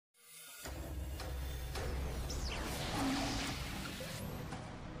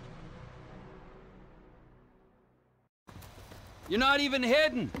You're not even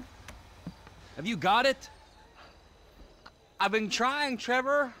hidden. Have you got it? I've been trying,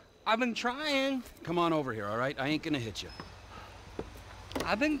 Trevor. I've been trying. Come on over here, all right? I ain't gonna hit you.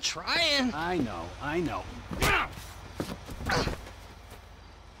 I've been trying. I know, I know.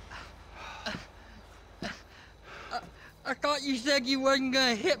 I thought you said you wasn't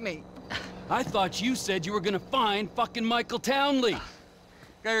gonna hit me. I thought you said you were gonna find fucking Michael Townley.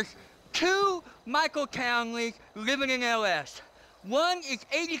 There's 2 Michael Townleys living in LS. One is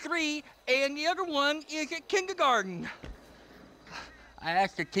 83, and the other one is at kindergarten. I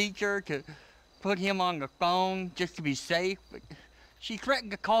asked the teacher to put him on the phone just to be safe, but she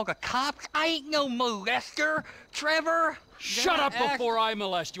threatened to call the cops. I ain't no molester, Trevor. Shut up before I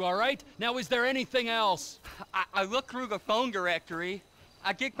molest you, all right? Now, is there anything else? I looked through the phone directory.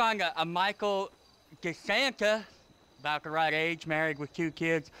 I did find a Michael DeSanta, about the right age, married with 2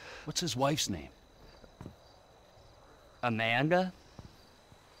 kids. What's his wife's name? Amanda?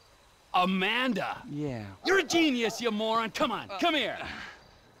 Amanda? Yeah. You're a genius, you moron. Come on, come here.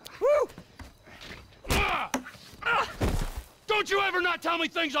 Woo! Don't you ever not tell me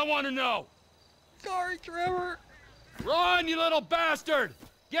things I want to know! Sorry, Trevor. Run, you little bastard!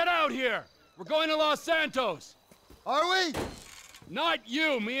 Get out here! We're going to Los Santos. Are we? Not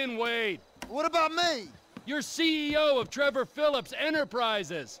you, me and Wade. What about me? You're CEO of Trevor Phillips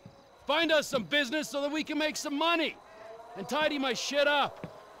Enterprises. Find us some business so that we can make some money. And tidy my shit up.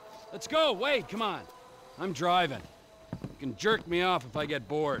 Let's go, Wade, come on. I'm driving. You can jerk me off if I get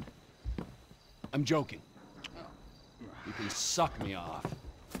bored. I'm joking. You can suck me off.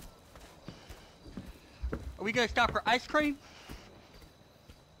 Are we gonna stop for ice cream?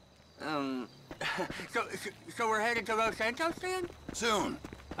 So we're headed to Los Santos then? Soon.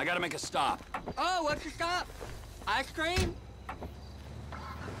 I gotta make a stop. Oh, what's the stop? Ice cream?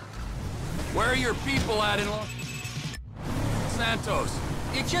 Where are your people at in Los Santos?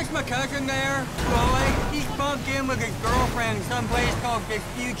 It's just my cousin there, Roy. He's bunked in with his girlfriend someplace called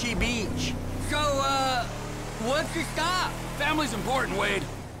Vespucci Beach. So, what's the stop? Family's important, Wade.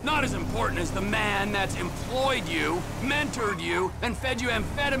 Not as important as the man that's employed you, mentored you, and fed you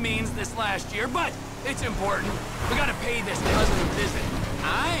amphetamines this last year, but it's important. We gotta pay this cousin a visit.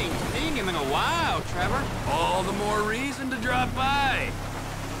 I ain't seen him in a while, Trevor. All the more reason to drop by.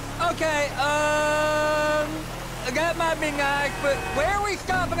 Okay, that might be nice, but where are we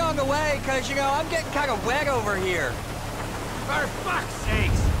stopping on the way? Cause, you know, I'm getting kind of wet over here. For fuck's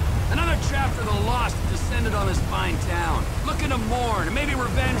sakes! Another chapter of the lost descended on this fine town. Looking to mourn and maybe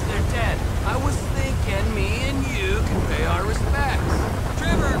revenge their dead. I was thinking me and you can pay our respects.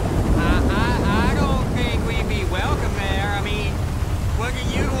 Trevor, I don't think we'd be welcome there. I mean, wasn't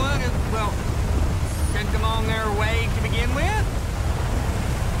you the one who, well, sent them on their way to begin with?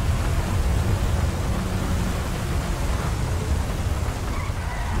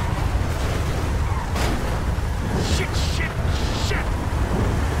 Shit!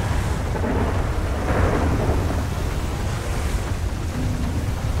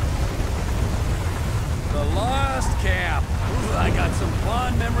 The Lost Camp. Ooh, I got some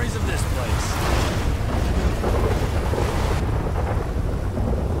fond memories of this place.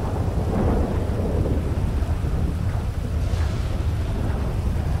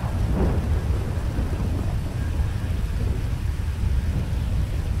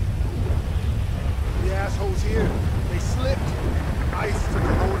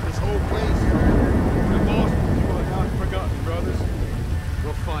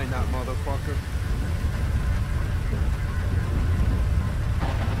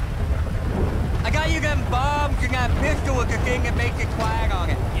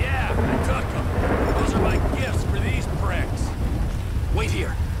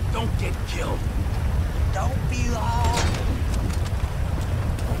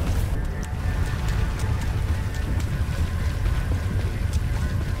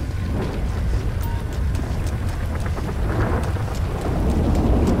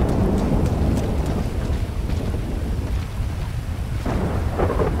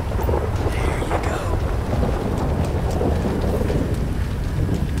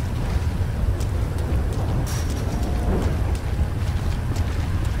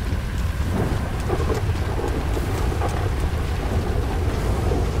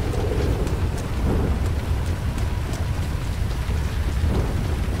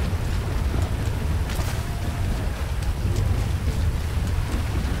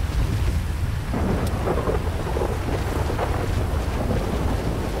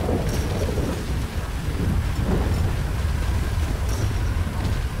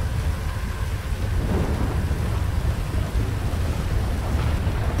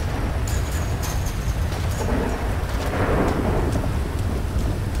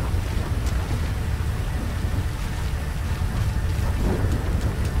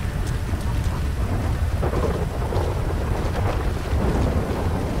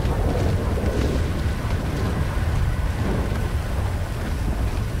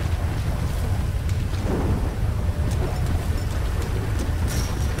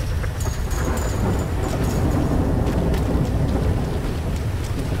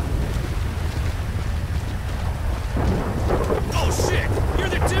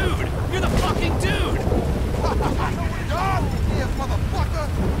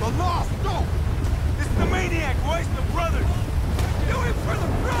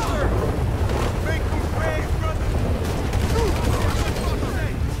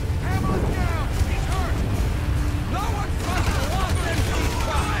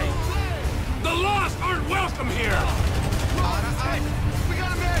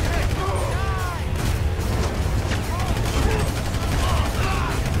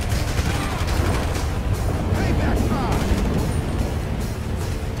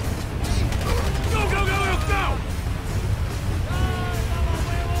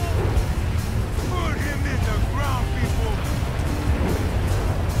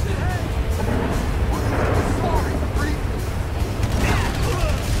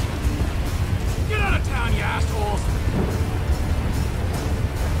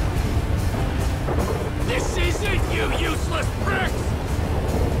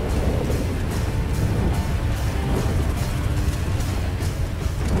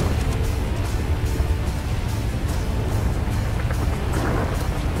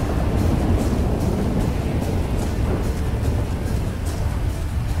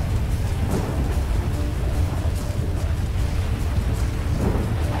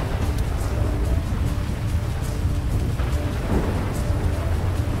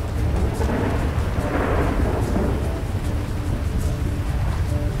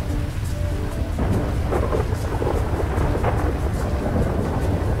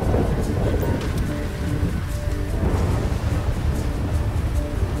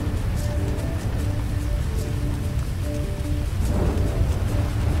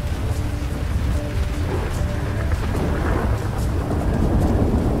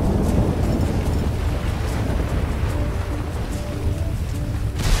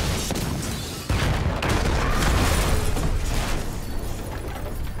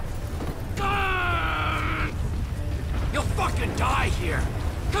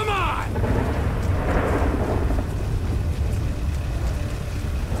 Come on!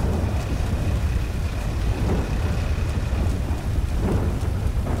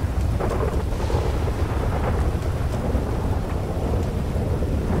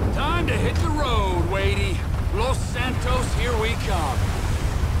 Time to hit the road, Wadey. Los Santos, here we come.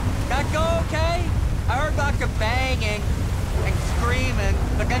 That go okay? I heard lots of banging and screaming,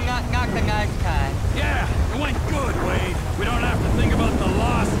 but then not the nice kind. Yeah, it went good, Wade. We don't have to think about the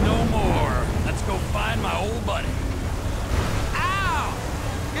loss no more. Let's go find my old buddy. Ow!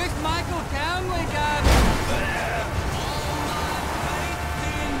 This Michael Townley guy...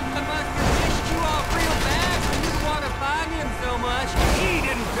 I must have pissed you off real bad when you want to find him so much. He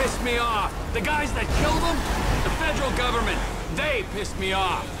didn't piss me off. The guys that killed him, the federal government, they pissed me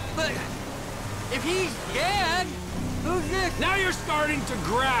off. But if he's dead, who's this? Now you're starting to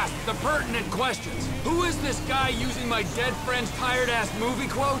grasp the pertinent questions. Who is this guy using my dead friend's tired-ass movie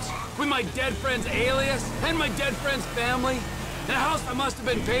quotes? With my dead friend's alias? And my dead friend's family? And a house that must have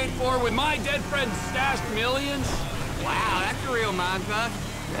been paid for with my dead friend's stashed millions? Wow, that's a real mindfuck.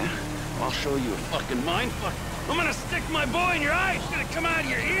 Yeah, I'll show you a fucking mindfuck. I'm gonna stick my boy in your eye. It's gonna come out of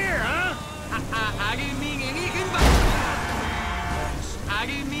your ear, huh? I didn't mean anything by... I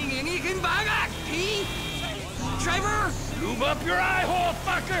didn't mean anything by that, T. Trevor! Lube up your eye hole,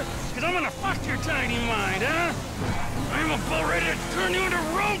 fucker! Cause I'm gonna fuck your tiny mind, huh? I'm about ready to turn you into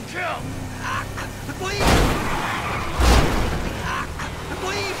roadkill! Please!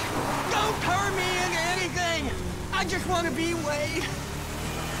 Please! Don't turn me into anything! I just want to be Wade.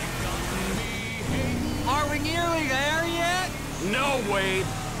 Are we nearly there yet? No, Wade.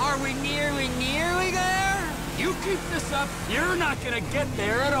 Are we nearly there? You keep this up, you're not gonna get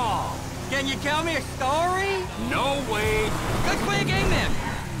there at all. Can you tell me a story? No, Wade. Let's play a game then.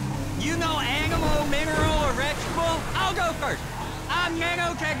 You know animal, mineral, or vegetable? I'll go first. I'm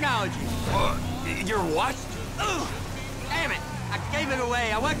nanotechnology. You're what? Ugh! Damn it! I gave it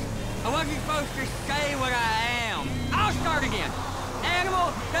away. I wasn't supposed to say what I am. I'll start again.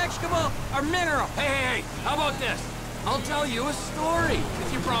 Animal, vegetable, or mineral? Hey, how about this? I'll tell you a story,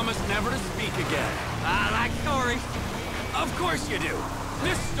 if you promise never to speak again. I like stories. Of course you do.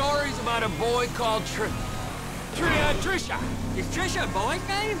 This story's about a boy called Trisha. Is Trisha a boy's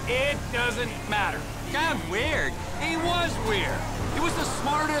name? It doesn't matter. Sounds weird. He was weird. He was the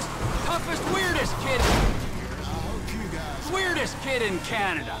smartest, toughest, weirdest kid in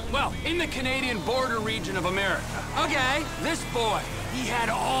Canada. Well, in the Canadian border region of America. Okay. This boy, he had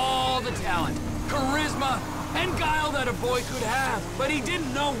all the talent, charisma, and guile that a boy could have, but he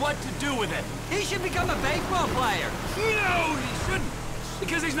didn't know what to do with it. He should become a baseball player. No, he shouldn't,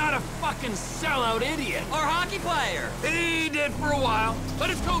 because he's not a fucking sellout idiot. Or hockey player. He did for a while, but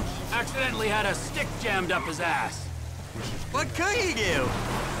his coach accidentally had a stick jammed up his ass. What could he do?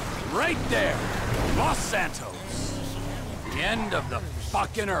 Right there, Los Santos. The end of the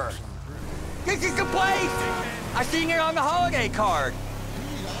fucking earth. This is the place! I seen it on the holiday card.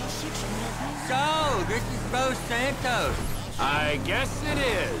 So, this is Los Santos. I guess it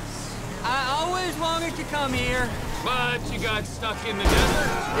is. I always wanted to come here. But you got stuck in the desert.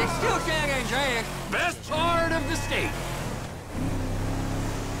 It's still San Andreas. Best part of the state.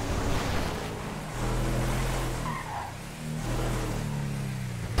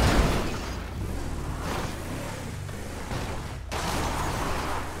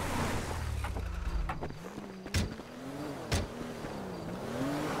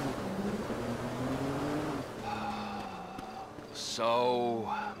 So,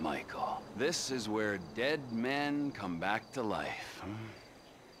 Michael, this is where dead men come back to life, huh?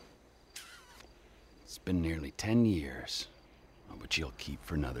 It's been nearly 10 years. Oh, but you'll keep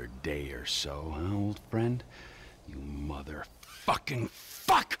for another day or so, huh, old friend? You motherfucking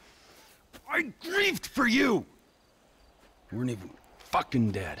fuck! I grieved for you! You weren't even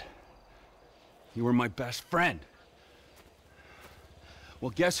fucking dead. You were my best friend.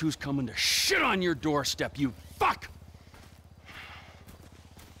 Well, guess who's coming to shit on your doorstep, you fuck!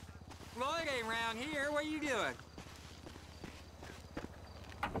 Floyd ain't around here. What are you doing?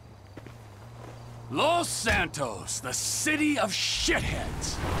 Los Santos, the city of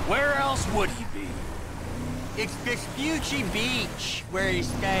shitheads. Where else would he be? It's Vespucci Beach where he's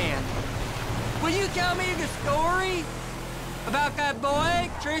staying. Will you tell me the story about that boy,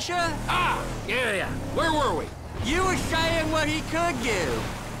 Trisha? Ah, yeah. Where were we? You were saying what he could do.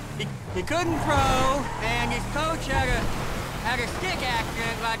 He couldn't throw, and his coach had a stick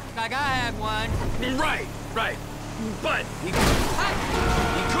accident like I had one. Right. But he could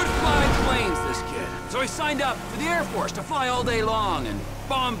fly planes, this kid. So he signed up for the Air Force to fly all day long and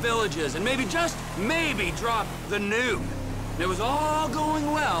bomb villages and maybe, just maybe, drop the nuke. And it was all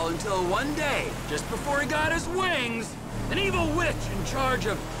going well one day, just before he got his wings, an evil witch in charge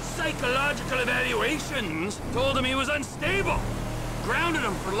of psychological evaluations told him he was unstable. Grounded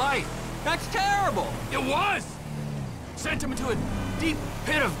him for life. That's terrible. It was! Sent him into a deep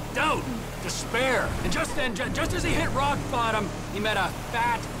pit of doubt and despair. And just then, just as he hit rock bottom, he met a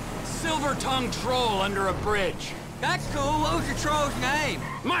fat, silver-tongued troll under a bridge. That's cool. What was the troll's name?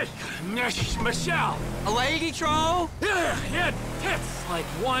 Michelle. A lady troll? Yeah, he had tits like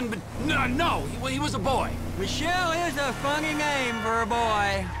one, but no, he was a boy. Michelle is a funny name for a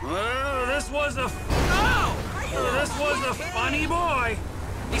boy. Well, this was a Oh! funny boy.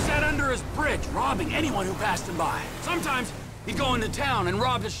 He sat under his bridge, robbing anyone who passed him by. Sometimes he'd go into town and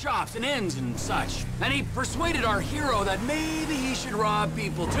rob the shops and inns and such. And he persuaded our hero that maybe he should rob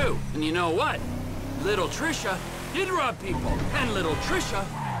people too. And you know what? Little Trisha did rob people, and little Trisha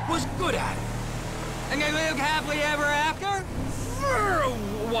was good at it. And they lived happily ever after? For a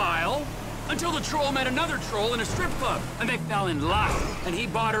while. Until the troll met another troll in a strip club, and they fell in love. And he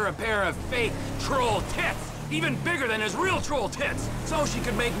bought her a pair of fake troll tits, even bigger than his real troll tits, so she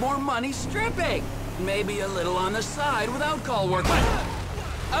could make more money stripping. Maybe a little on the side without call work, but...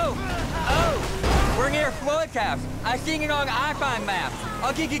 Oh! We're near Floyd's house. I've seen it on iPhone maps.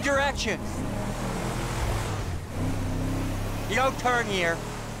 I'll give you directions. You don't turn here.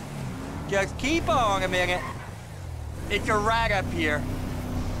 Just keep on a minute. It's a right up here.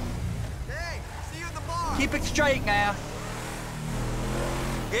 Hey, see you at the bar. Keep it straight now.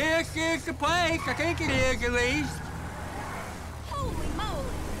 This is the place. I think it is, at least. Holy moly!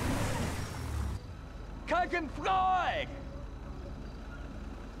 Cousin Floyd!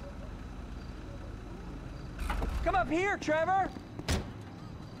 Come up here, Trevor.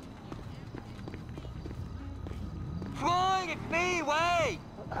 Floyd, it's me, Wade.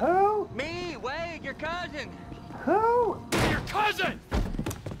 Who? Me, Wade, your cousin. Who? Your cousin!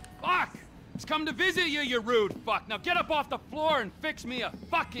 Fuck! He's come to visit you, you rude fuck. Now get up off the floor and fix me a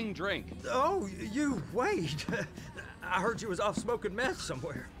fucking drink. Oh, you, wait. I heard you was off smoking meth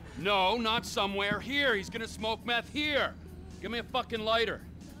somewhere. No, not somewhere. Here. He's gonna smoke meth here. Give me a fucking lighter.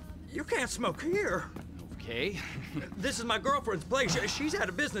 You can't smoke here. Okay. This is my girlfriend's place. She's at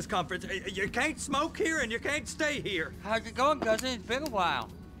a business conference. You can't smoke here and you can't stay here. How's it going, cousin? It's been a while.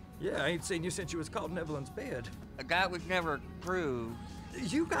 Yeah, I ain't seen you since you was caught in Evelyn's bed. That was never proved.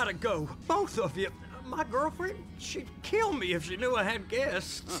 You gotta go, both of you. My girlfriend, she'd kill me if she knew I had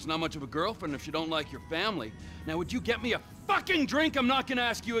guests. That's not much of a girlfriend if you don't like your family. Now, would you get me a fucking drink? I'm not gonna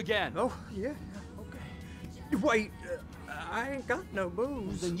ask you again. Oh, yeah, okay. Wait, I ain't got no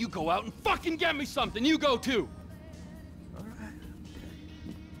booze. Then you go out and fucking get me something. You go too.